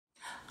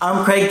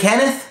I'm Craig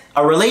Kenneth,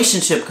 a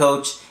relationship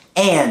coach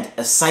and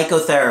a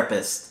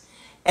psychotherapist.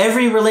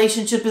 Every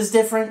relationship is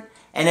different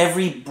and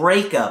every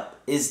breakup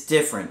is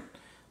different.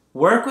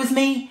 Work with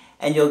me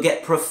and you'll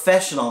get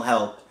professional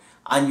help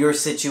on your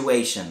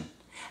situation.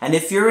 And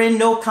if you're in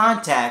no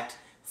contact,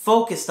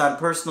 focused on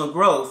personal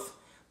growth,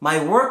 my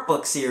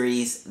workbook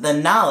series, The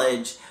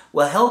Knowledge,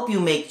 will help you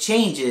make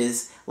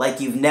changes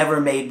like you've never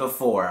made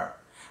before.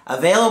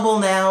 Available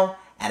now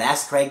at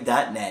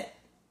AskCraig.net.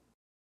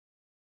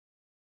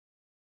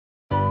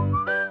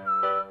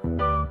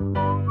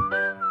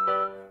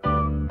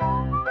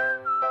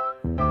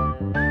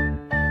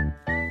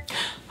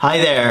 Hi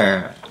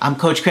there, I'm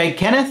Coach Craig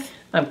Kenneth.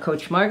 I'm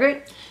Coach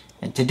Margaret.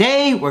 And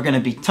today we're going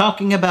to be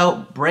talking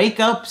about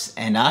breakups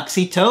and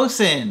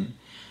oxytocin.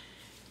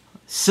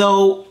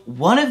 So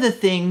one of the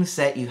things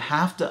that you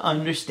have to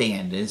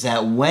understand is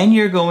that when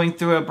you're going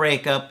through a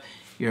breakup,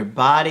 your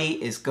body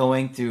is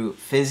going through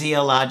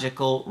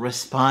physiological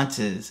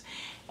responses.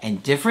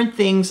 And different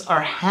things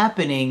are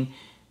happening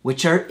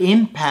which are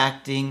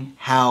impacting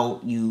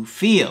how you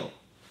feel.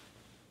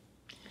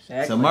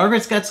 Exactly. So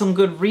Margaret's got some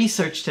good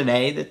research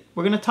today that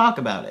we're going to talk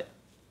about it.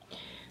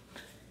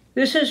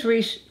 This is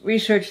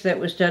research that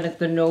was done at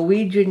the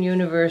Norwegian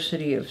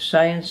University of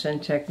Science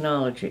and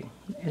Technology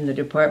in the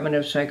Department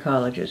of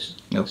Psychology.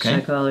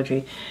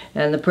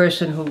 And the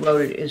person who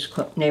wrote it is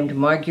named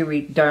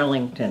Marguerite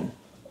Darlington.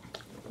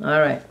 All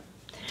right.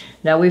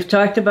 Now, we've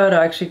talked about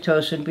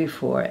oxytocin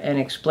before and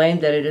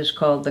explained that it is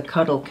called the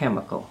cuddle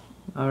chemical.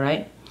 All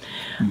right?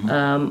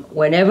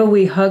 Whenever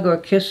we hug or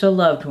kiss a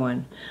loved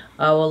one,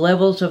 our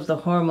levels of the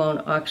hormone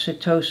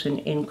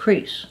oxytocin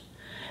increase,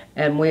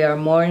 and we are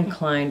more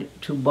inclined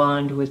to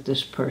bond with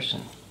this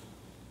person.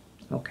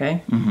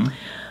 Okay?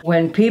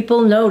 When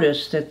people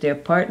notice that their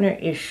partner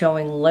is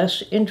showing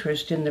less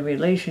interest in the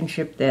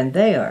relationship than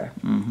they are,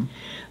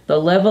 the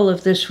level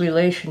of this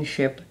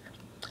relationship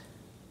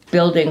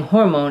building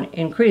hormone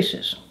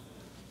increases.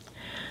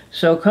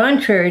 So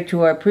contrary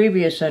to our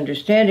previous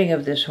understanding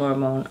of this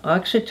hormone,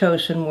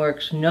 oxytocin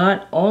works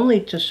not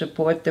only to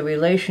support the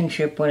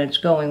relationship when it's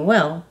going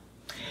well,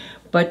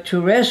 but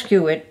to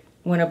rescue it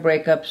when a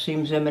breakup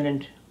seems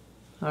imminent.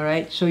 All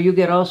right? So you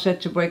get all set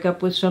to break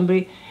up with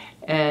somebody,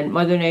 and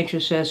Mother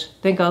Nature says,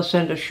 think I'll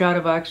send a shot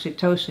of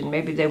oxytocin.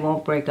 Maybe they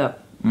won't break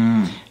up.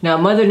 Now,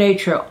 Mother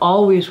Nature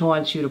always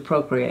wants you to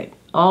procreate,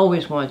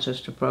 always wants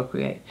us to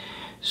procreate.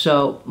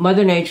 So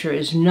Mother Nature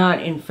is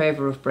not in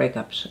favor of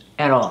breakups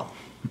at all.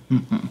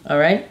 All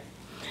right?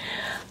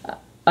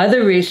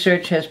 Other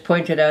research has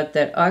pointed out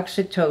that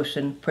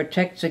oxytocin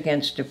protects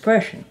against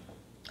depression.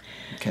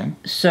 Okay.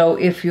 So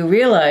if you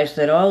realize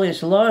that all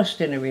is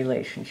lost in a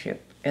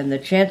relationship and the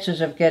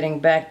chances of getting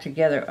back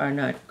together are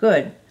not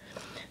good,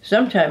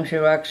 sometimes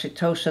your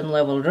oxytocin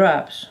level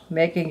drops,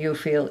 making you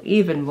feel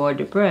even more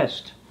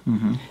depressed.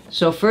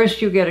 So first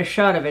you get a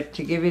shot of it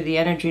to give you the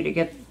energy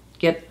to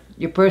get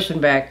your person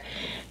back.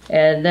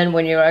 And then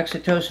when your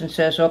oxytocin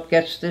says, oh,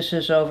 this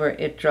is over,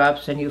 it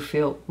drops and you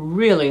feel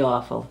really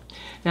awful.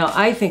 Now,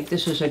 I think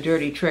this is a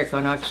dirty trick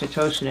on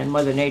oxytocin and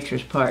Mother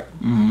Nature's part.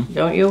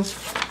 Don't you?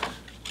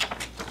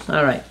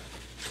 All right.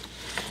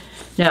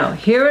 Now,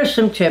 here are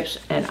some tips,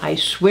 and I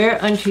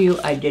swear unto you,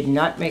 I did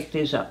not make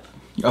these up.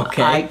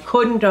 Okay. I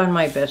couldn't on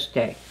my best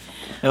day.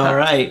 All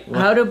right.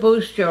 How to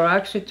boost your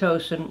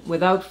oxytocin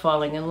without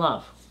falling in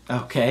love.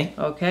 Okay.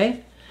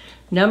 Okay?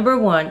 Number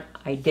one,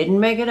 I didn't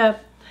make it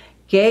up.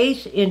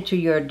 Gaze into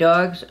your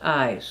dog's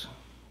eyes.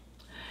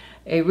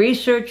 A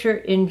researcher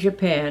in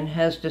Japan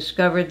has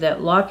discovered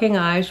that locking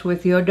eyes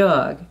with your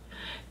dog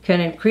can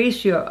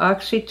increase your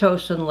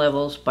oxytocin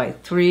levels by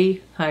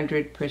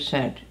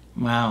 300%.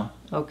 Wow.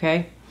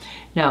 Okay?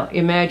 Now,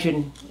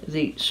 imagine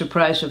the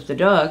surprise of the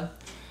dog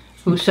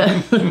who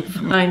suddenly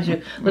finds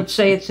you. Let's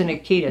say it's an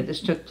Akita.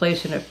 This took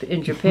place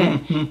in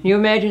Japan. Can you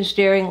imagine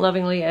staring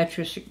lovingly at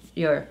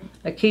your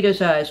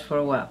Akita's eyes for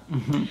a while?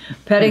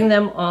 Petting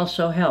them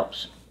also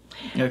helps.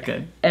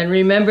 Okay. And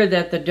remember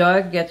that the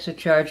dog gets a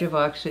charge of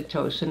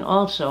oxytocin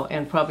also,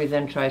 and probably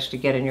then tries to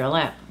get in your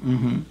lap.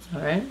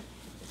 All right?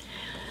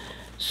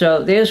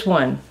 So there's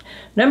one.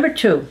 Number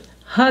two,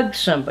 hug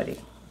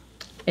somebody.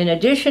 In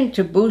addition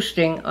to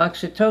boosting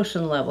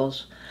oxytocin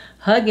levels,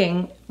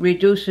 hugging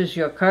reduces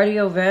your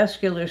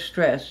cardiovascular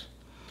stress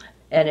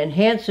and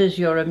enhances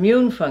your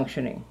immune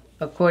functioning,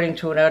 according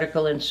to an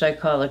article in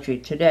Psychology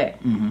Today.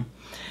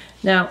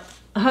 Now,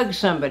 hug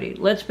somebody.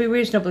 Let's be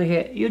reasonable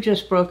here. You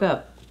just broke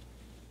up.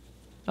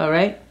 All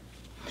right?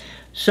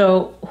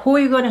 So who are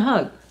you going to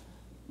hug?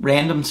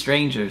 Random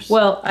strangers.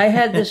 Well, I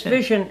had this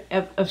vision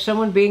of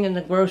someone being in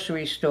the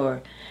grocery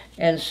store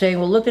and saying,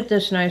 well, look at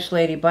this nice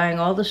lady buying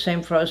all the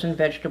same frozen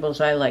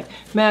vegetables I like.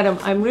 Madam,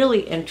 I'm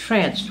really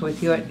entranced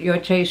with your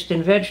taste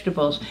in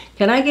vegetables.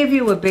 Can I give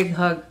you a big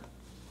hug?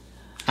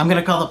 I'm going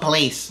to call the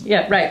police.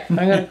 Yeah, right. I'm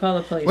going to call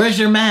the police. Where's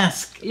your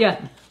mask?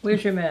 Yeah,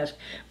 where's your mask?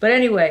 But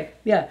anyway,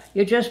 yeah,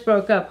 you just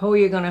broke up. Who are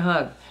you going to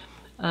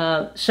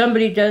hug?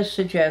 Somebody does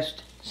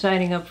suggest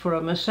signing up for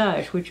a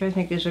massage, which I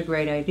think is a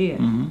great idea.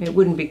 It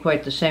wouldn't be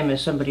quite the same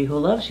as somebody who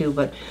loves you,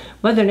 but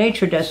Mother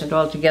Nature doesn't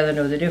altogether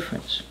know the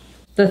difference.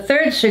 The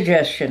third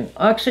suggestion,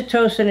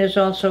 oxytocin is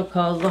also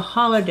called the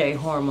holiday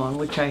hormone,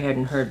 which I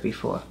hadn't heard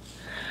before,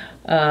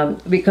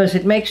 because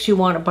it makes you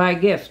want to buy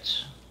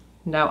gifts.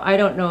 Now, I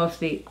don't know if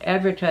the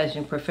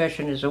advertising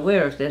profession is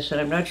aware of this, and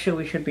I'm not sure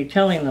we should be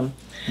telling them.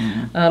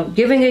 Mm-hmm.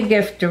 Giving a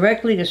gift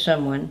directly to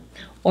someone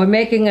or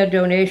making a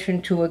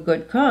donation to a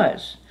good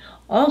cause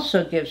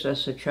also gives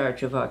us a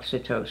charge of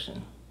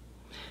oxytocin.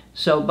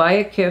 So buy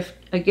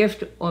a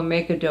gift or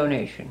make a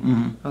donation.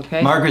 Mm-hmm.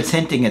 Okay. Margaret's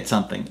hinting at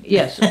something.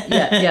 Yes.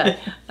 Yeah.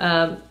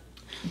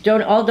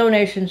 All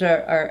donations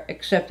are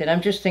accepted.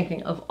 I'm just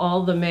thinking of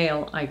all the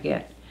mail I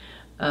get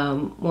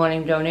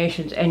wanting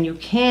donations, and you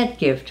can't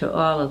give to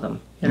all of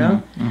them. You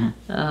know.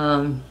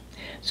 Mm-hmm.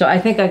 So I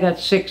think I got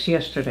 6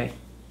 yesterday,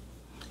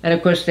 and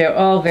of course they're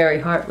all very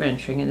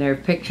heart-wrenching, and there are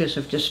pictures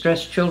of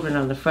distressed children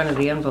on the front of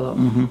the envelope.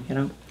 Mm-hmm. You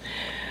know.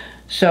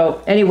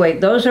 So anyway,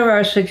 those are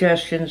our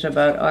suggestions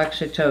about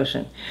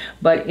oxytocin.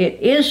 But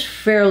it is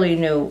fairly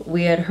new.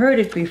 We had heard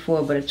it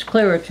before, but it's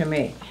clearer to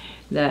me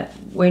that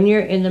when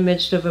you're in the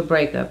midst of a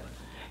breakup,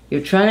 you're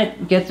trying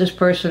to get this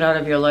person out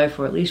of your life,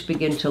 or at least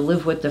begin to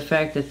live with the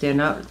fact that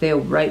they're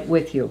right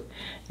with you.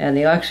 And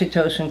the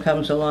oxytocin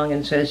comes along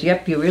and says,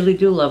 yep, you really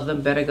do love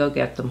them, better go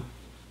get them.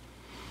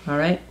 All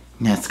right?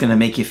 That's going to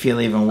make you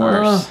feel even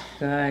worse. Oh,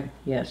 God,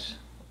 yes.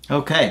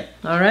 Okay.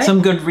 All right.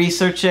 Some good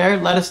research there.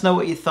 Let us know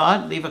what you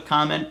thought. Leave a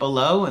comment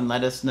below and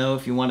let us know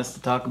if you want us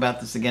to talk about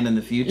this again in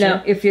the future.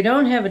 Now, if you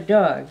don't have a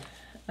dog,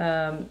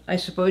 I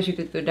suppose you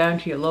could go down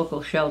to your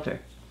local shelter.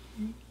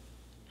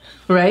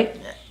 Right?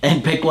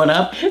 And pick one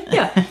up?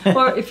 Yeah.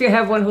 Or if you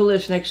have one who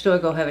lives next door,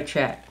 go have a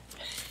chat.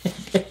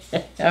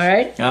 All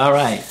right? All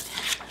right.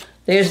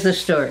 There's the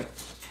story.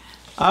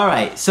 All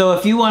right, so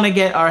if you want to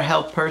get our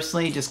help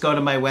personally, just go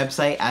to my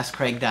website,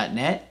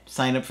 askcraig.net.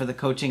 Sign up for the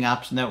coaching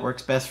option that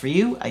works best for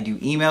you. I do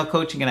email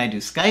coaching and I do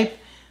Skype.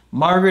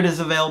 Margaret is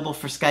available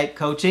for Skype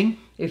coaching.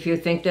 If you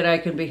think that I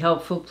can be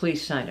helpful,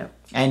 please sign up.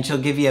 And she'll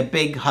give you a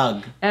big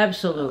hug.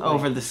 Absolutely.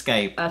 Over the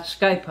Skype. A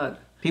Skype hug.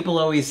 People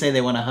always say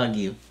they want to hug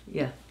you.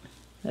 Yeah,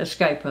 a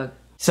Skype hug.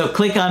 So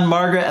click on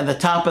Margaret at the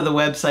top of the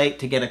website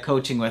to get a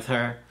coaching with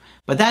her.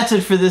 But that's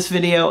it for this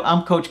video.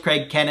 I'm Coach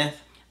Craig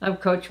Kenneth. I'm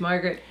Coach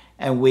Margaret.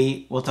 And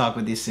we will talk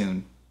with you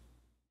soon.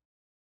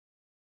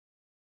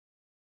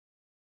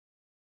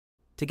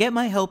 To get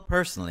my help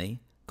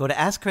personally, go to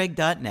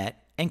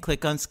askcraig.net and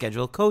click on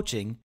Schedule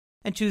Coaching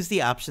and choose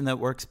the option that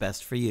works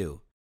best for you.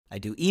 I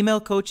do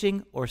email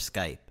coaching or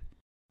Skype.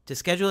 To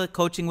schedule a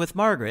coaching with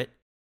Margaret,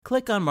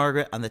 click on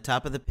Margaret on the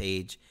top of the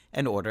page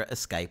and order a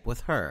Skype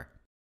with her.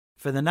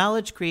 For the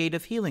Knowledge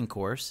Creative Healing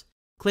course,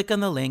 click on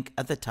the link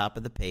at the top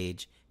of the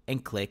page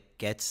and click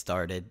Get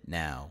Started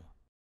Now.